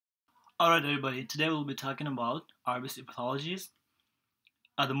Alright everybody, today we'll be talking about RBC pathologies.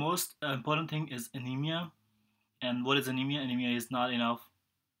 The most important thing is anemia. And what is anemia? Anemia is not enough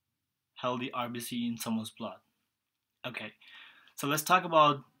healthy RBC in someone's blood. Okay, so let's talk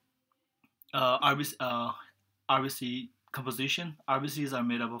about RBC composition. RBCs are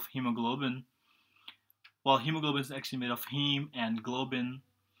made up of hemoglobin. While hemoglobin is actually made of heme and globin,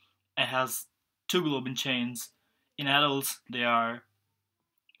 it has two globin chains. In adults, they are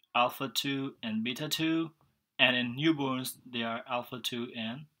alpha 2 and beta 2, and in newborns they are alpha 2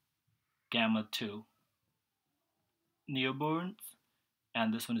 and gamma 2. Newborns,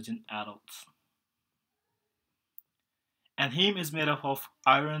 and this one is in adults. And heme is made up of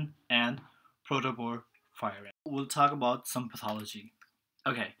iron and protoporphyrin. We'll talk about some pathology.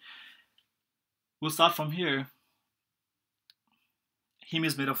 Okay, we'll start from here. Heme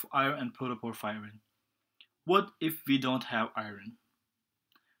is made of iron and protoporphyrin. What if we don't have iron?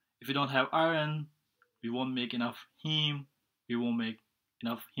 If we don't have iron, we won't make enough heme, we won't make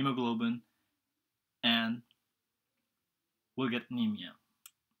enough hemoglobin, and we'll get anemia.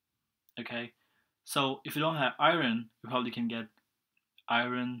 Okay, so if you don't have iron, you probably can get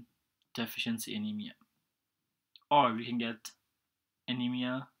iron deficiency anemia, or we can get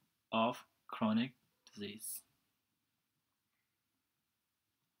anemia of chronic disease.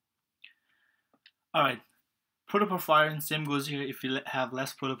 Alright, protoporphyrin, same goes here. If you have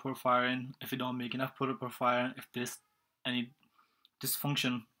less protoporphyrin, if you don't make enough protoporphyrin, if there's any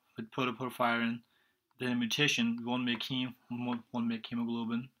dysfunction with protoporphyrin, then a mutation, we won't make heme, we won't make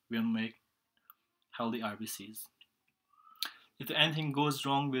hemoglobin, we won't make healthy RBCs. If anything goes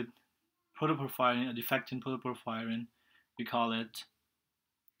wrong with protoporphyrin, a defect in protoporphyrin, we call it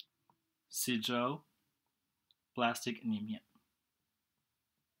sideroblastic anemia.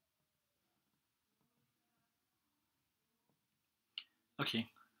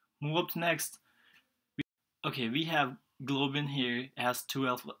 Okay, move up to next. We have globin here. It has two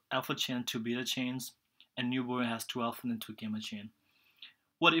alpha chain and two beta chains, and newborn has two alpha and two gamma chain.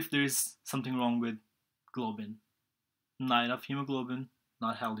 What if there is something wrong with globin? Not enough hemoglobin,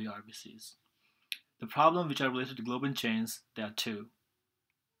 not healthy RBCs. The problem which are related to globin chains, there are two.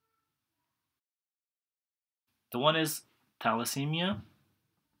 The one is thalassemia.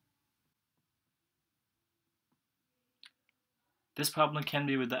 This problem can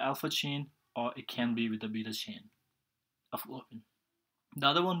be with the alpha chain or it can be with the beta chain of globin. The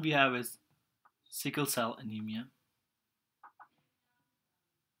other one we have is sickle cell anemia.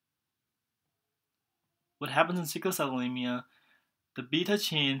 What happens in sickle cell anemia, the beta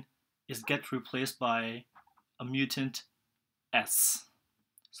chain gets replaced by a mutant S.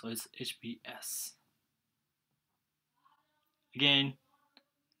 So it's HBS. Again,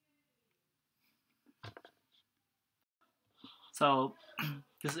 so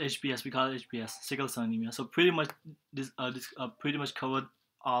this is HBS, we call it HBS, sickle cell anemia. So pretty much this pretty much covered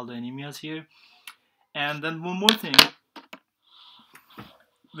all the anemias here. And then one more thing,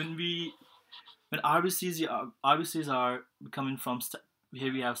 when RBCs are coming from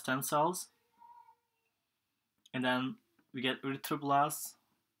here we have stem cells, and then we get erythroblasts,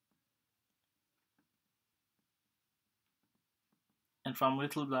 and from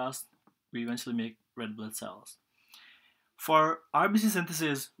erythroblasts we eventually make red blood cells. For RBC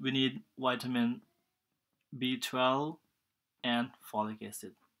synthesis, we need vitamin B12 and folic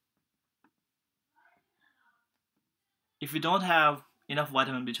acid. If we don't have enough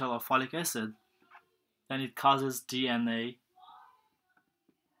vitamin B12 or folic acid, then it causes DNA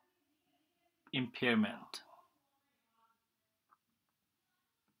impairment.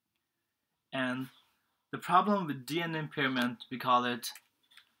 And the problem with DNA impairment, we call it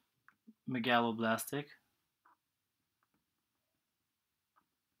megaloblastic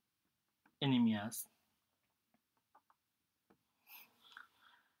anemias.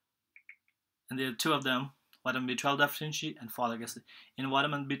 And there are two of them, vitamin B12 deficiency and folic acid. In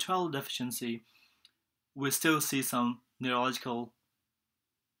vitamin B12 deficiency, we still see some neurological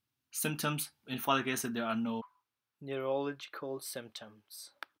symptoms. In folic acid, there are no neurological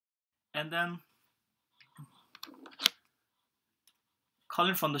symptoms. And then,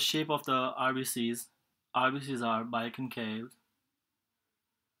 calling from the shape of the RBCs are biconcave,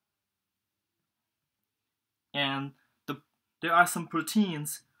 and there are some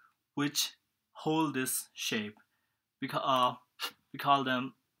proteins which hold this shape. We call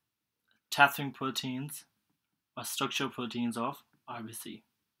them tethering proteins or structural proteins of RBC.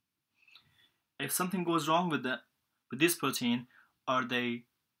 If something goes wrong with this protein, or they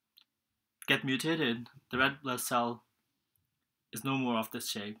get mutated, the red blood cell is no more of this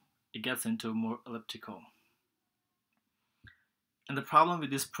shape. It gets into more elliptical. And the problem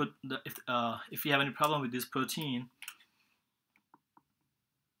with this if you have any problem with this protein,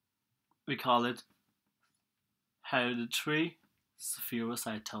 we call it hereditary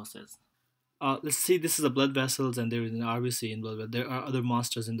spherocytosis. Let's see, this is the blood vessels, and there is an RBC in blood vessels. There are other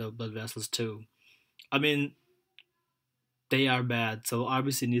monsters in the blood vessels too. I mean, they are bad, so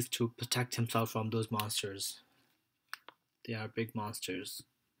RBC needs to protect himself from those monsters. They are big monsters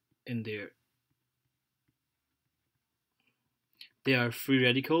in there. They are free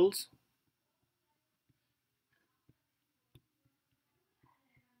radicals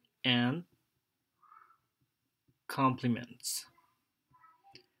and complements.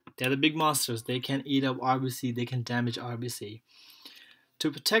 They're the big monsters. They can eat up RBC, they can damage RBC. To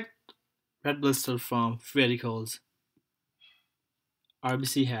protect red blood cells from free radicals,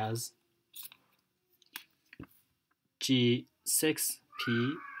 RBC has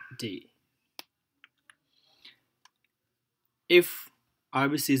G6PD. If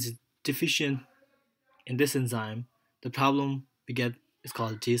RBC is deficient in this enzyme, the problem we get is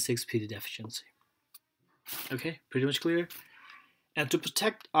called G6PD deficiency. Okay, pretty much clear? And to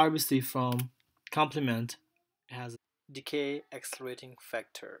protect RBC from complement, it has decay accelerating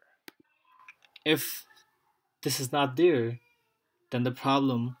factor. If this is not there, then the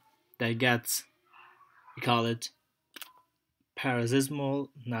problem that gets, we call it paroxysmal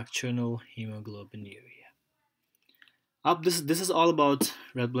nocturnal hemoglobinuria. This is all about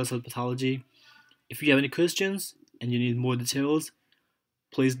red blood cell pathology. If you have any questions and you need more details,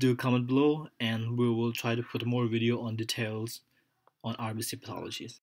 please do comment below, and we will try to put more video on details on RBC pathologies.